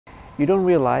you don't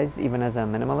realize, even as a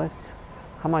minimalist,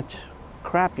 how much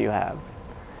crap you have.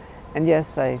 And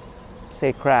yes, I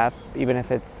say crap, even if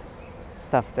it's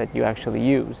stuff that you actually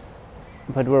use.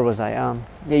 But where was I?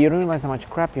 Yeah, you don't realize how much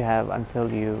crap you have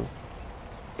until you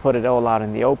put it all out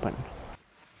in the open.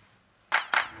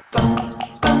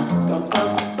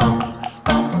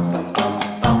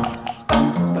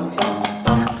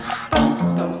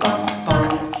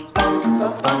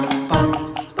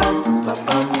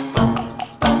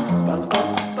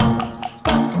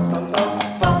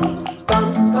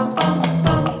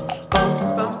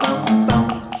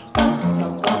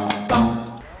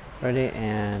 Ready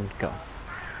and go.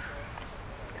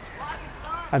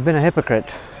 I've been a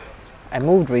hypocrite. I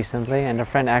moved recently and a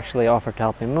friend actually offered to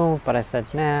help me move, but I said,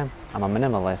 nah, I'm a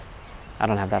minimalist. I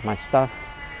don't have that much stuff.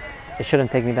 It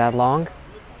shouldn't take me that long.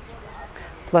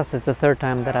 Plus, it's the third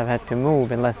time that I've had to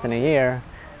move in less than a year,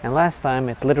 and last time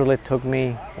it literally took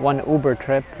me one Uber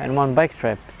trip and one bike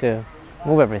trip to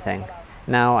move everything.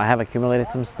 Now I have accumulated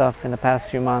some stuff in the past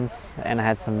few months, and I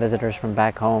had some visitors from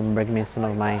back home bring me some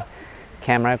of my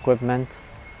camera equipment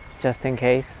just in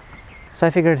case. So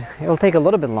I figured it'll take a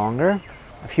little bit longer,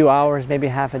 a few hours, maybe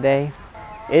half a day.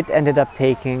 It ended up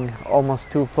taking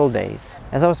almost 2 full days.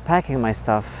 As I was packing my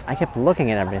stuff, I kept looking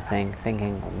at everything,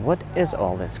 thinking, what is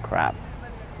all this crap?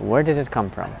 Where did it come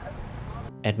from?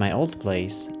 At my old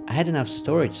place, I had enough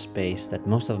storage space that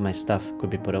most of my stuff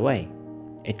could be put away.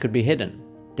 It could be hidden.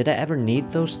 Did I ever need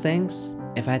those things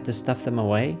if I had to stuff them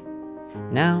away?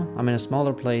 Now I'm in a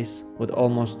smaller place with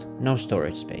almost no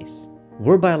storage space.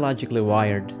 We're biologically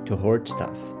wired to hoard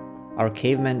stuff. Our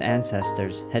caveman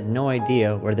ancestors had no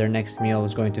idea where their next meal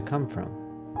was going to come from,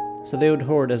 so they would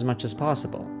hoard as much as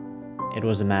possible. It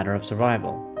was a matter of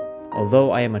survival.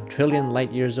 Although I am a trillion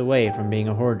light years away from being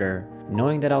a hoarder,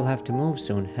 knowing that I'll have to move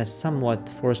soon has somewhat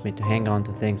forced me to hang on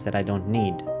to things that I don't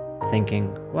need,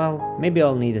 thinking, well, maybe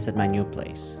I'll need this at my new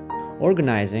place.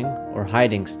 Organizing, or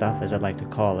hiding stuff as I'd like to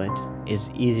call it, is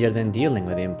easier than dealing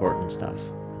with the important stuff.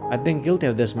 I've been guilty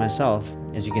of this myself,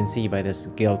 as you can see by this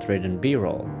guilt-ridden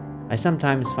B-roll. I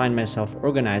sometimes find myself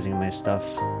organizing my stuff,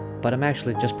 but I'm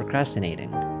actually just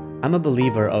procrastinating. I'm a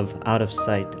believer of out of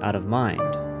sight, out of mind,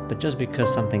 but just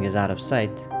because something is out of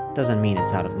sight doesn't mean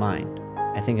it's out of mind.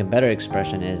 I think a better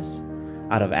expression is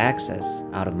out of access,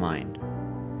 out of mind.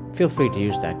 Feel free to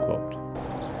use that quote.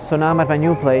 So now I'm at my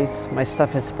new place. My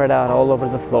stuff is spread out all over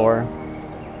the floor.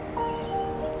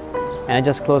 And I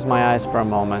just closed my eyes for a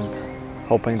moment,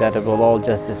 hoping that it will all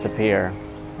just disappear.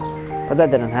 But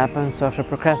that didn't happen, so after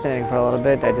procrastinating for a little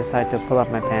bit, I decided to pull up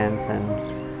my pants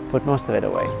and put most of it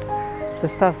away. The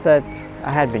stuff that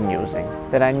I had been using,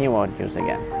 that I knew I would use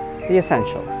again. The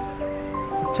essentials.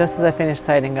 Just as I finished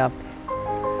tidying up,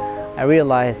 I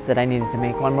realized that I needed to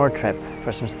make one more trip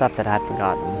for some stuff that I had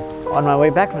forgotten. On my way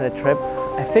back from the trip,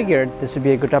 I figured this would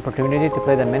be a good opportunity to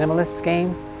play the Minimalists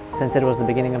Game, since it was the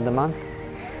beginning of the month.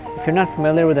 If you're not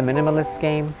familiar with the Minimalists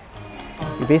Game,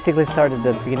 you basically start at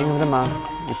the beginning of the month,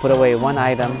 you put away one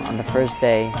item on the first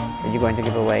day that you're going to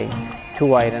give away,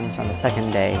 2 items on the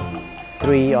second day,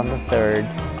 3 on the third,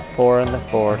 4 on the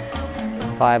fourth,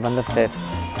 5 on the fifth,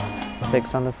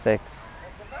 6 on the sixth.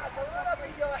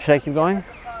 Should I keep going?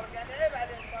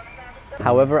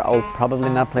 However, I'll probably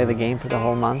not play the game for the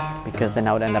whole month, because then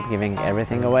I would end up giving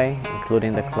everything away,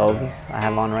 including the clothes I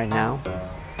have on right now.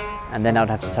 And then I would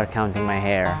have to start counting my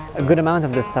hair. A good amount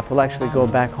of this stuff will actually go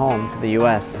back home to the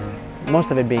US,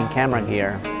 most of it being camera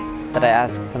gear that I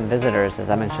asked some visitors, as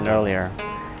I mentioned earlier,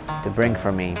 to bring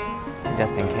for me,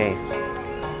 just in case.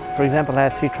 For example, I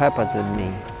have 3 tripods with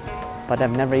me, but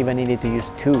I've never even needed to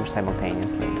use 2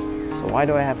 simultaneously. So why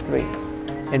do I have 3?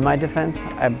 In my defense,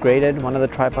 I upgraded one of the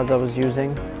tripods I was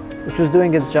using, which was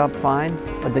doing its job fine,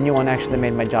 but the new one actually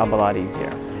made my job a lot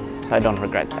easier, so I don't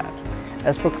regret that.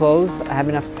 As for clothes, I have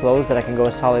enough clothes that I can go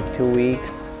a solid 2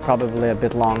 weeks, probably a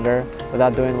bit longer,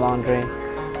 without doing laundry.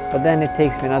 But then it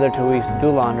takes me another 2 weeks to do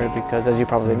laundry because, as you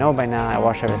probably know by now, I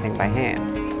wash everything by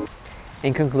hand.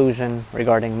 In conclusion,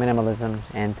 regarding minimalism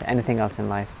and anything else in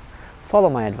life, follow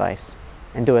my advice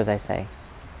and do as I say.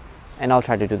 And I'll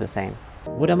try to do the same.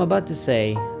 What I'm about to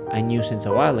say, I knew since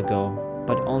a while ago,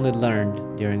 but only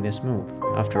learned during this move.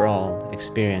 After all,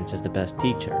 experience is the best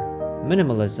teacher.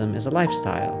 Minimalism is a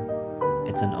lifestyle.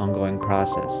 It's an ongoing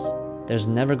process. There's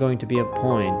never going to be a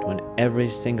point when every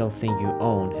single thing you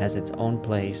own has its own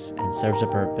place and serves a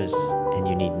purpose and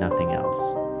you need nothing else.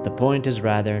 The point is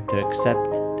rather to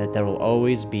accept that there will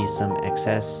always be some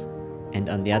excess, and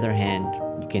on the other hand,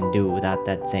 you can do without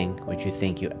that thing which you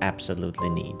think you absolutely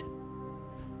need.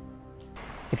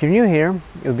 If you're new here,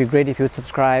 it would be great if you would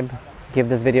subscribe, give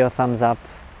this video a thumbs up,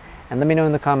 and let me know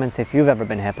in the comments if you've ever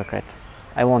been a hypocrite.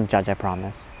 I won't judge, I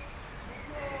promise.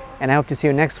 And I hope to see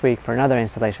you next week for another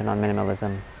installation on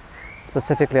minimalism,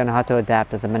 specifically on how to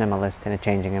adapt as a minimalist in a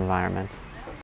changing environment.